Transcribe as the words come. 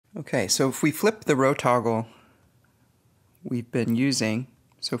Okay, so if we flip the row toggle we've been using,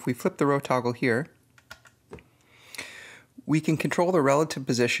 so if we flip the row toggle here, we can control the relative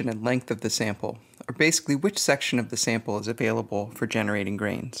position and length of the sample, or basically which section of the sample is available for generating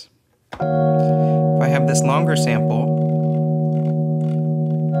grains. If I have this longer sample,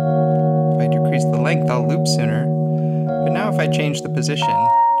 if I decrease the length, I'll loop sooner, but now if I change the position,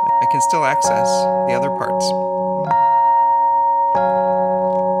 I can still access the other parts.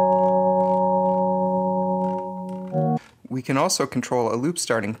 We can also control a loop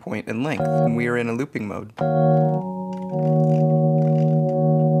starting point and length when we are in a looping mode.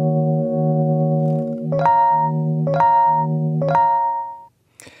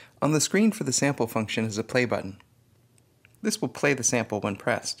 On the screen for the sample function is a play button. This will play the sample when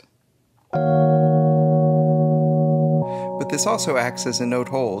pressed. But this also acts as a note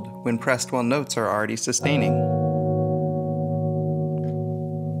hold when pressed while notes are already sustaining.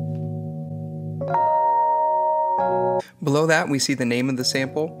 Below that we see the name of the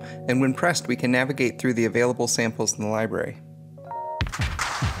sample, and when pressed we can navigate through the available samples in the library.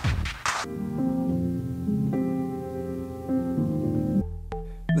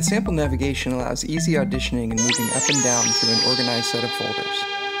 The sample navigation allows easy auditioning and moving up and down through an organized set of folders.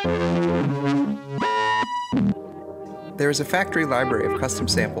 There is a factory library of custom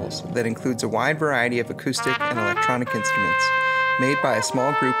samples that includes a wide variety of acoustic and electronic instruments made by a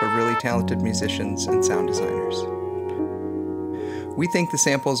small group of really talented musicians and sound designers. We think the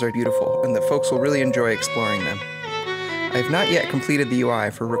samples are beautiful and that folks will really enjoy exploring them. I have not yet completed the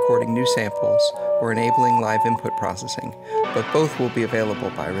UI for recording new samples or enabling live input processing, but both will be available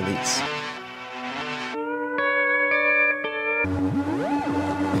by release.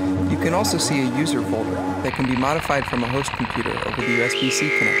 You can also see a user folder that can be modified from a host computer over the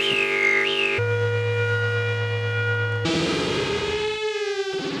USB-C connection.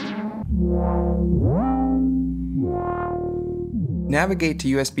 Navigate to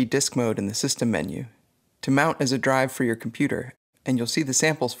USB disk mode in the System menu to mount as a drive for your computer, and you'll see the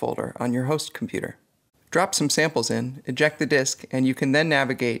Samples folder on your host computer. Drop some samples in, eject the disk, and you can then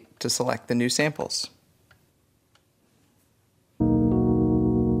navigate to select the new samples.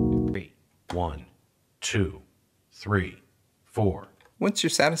 3, 1, 2, 3, 4. Once you're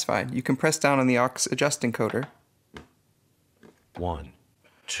satisfied, you can press down on the aux adjust encoder 1,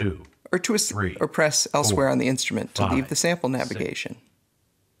 2, or twist 3, or press elsewhere 4, on the instrument to 5, leave the sample navigation. 6.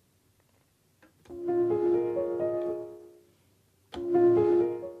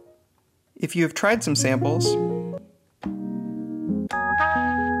 If you have tried some samples,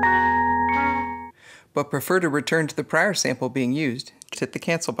 but prefer to return to the prior sample being used, just hit the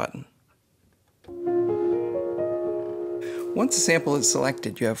Cancel button. Once a sample is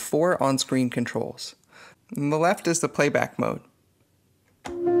selected, you have 4 on-screen controls. On the left is the playback mode.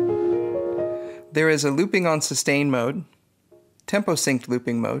 There is a looping on sustain mode, tempo synced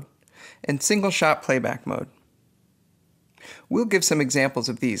looping mode, and single shot playback mode. We'll give some examples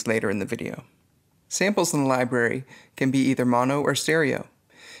of these later in the video. Samples in the library can be either mono or stereo.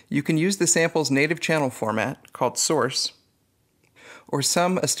 You can use the sample's native channel format, called source, or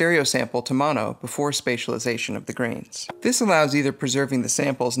sum a stereo sample to mono before spatialization of the grains. This allows either preserving the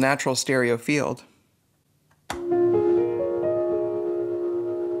sample's natural stereo field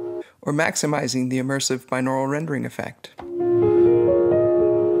or maximizing the immersive binaural rendering effect.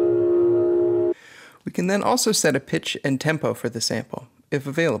 We can then also set a pitch and tempo for the sample, if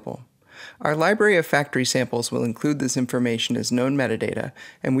available. Our library of factory samples will include this information as known metadata,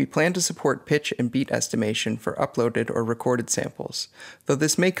 and we plan to support pitch and beat estimation for uploaded or recorded samples, though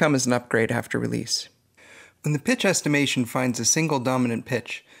this may come as an upgrade after release. When the pitch estimation finds a single dominant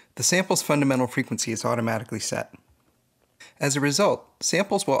pitch, the sample's fundamental frequency is automatically set. As a result,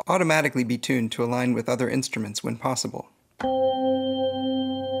 samples will automatically be tuned to align with other instruments when possible.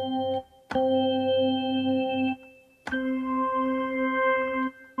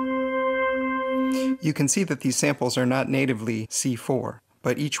 You can see that these samples are not natively C4,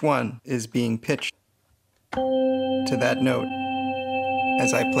 but each one is being pitched to that note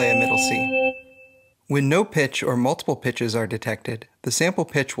as I play a middle C. When no pitch or multiple pitches are detected, the sample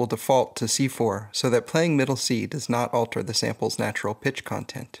pitch will default to C4 so that playing middle C does not alter the sample's natural pitch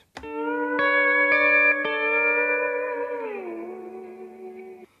content.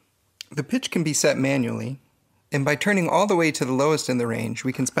 The pitch can be set manually, and by turning all the way to the lowest in the range,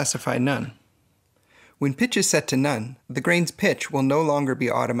 we can specify none. When pitch is set to none, the grain's pitch will no longer be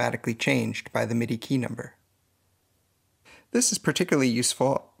automatically changed by the MIDI key number. This is particularly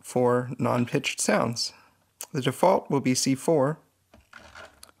useful for non-pitched sounds. The default will be C4.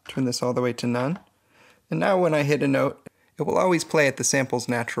 Turn this all the way to none. And now when I hit a note, It will always play at the sample's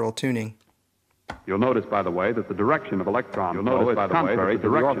natural tuning. You'll notice, by the way, that the direction of electron flow is contrary to the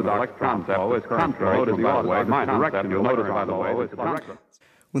orthodox concept of control to the orthodox concept. You'll notice, by the way, that the direction.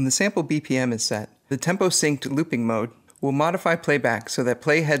 When the sample BPM is set, the tempo-synced looping mode will modify playback so that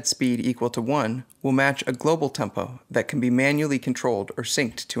playhead speed equal to 1 will match a global tempo that can be manually controlled or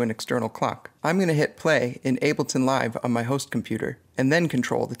synced to an external clock. I'm going to hit play in Ableton Live on my host computer and then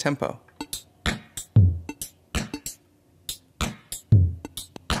control the tempo.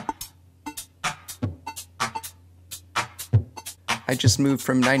 I just moved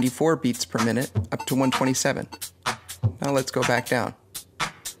from 94 beats per minute up to 127. Now let's go back down.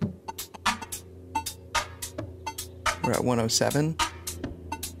 We're at 107.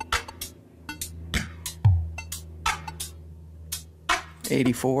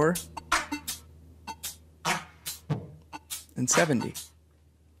 '84. And 70.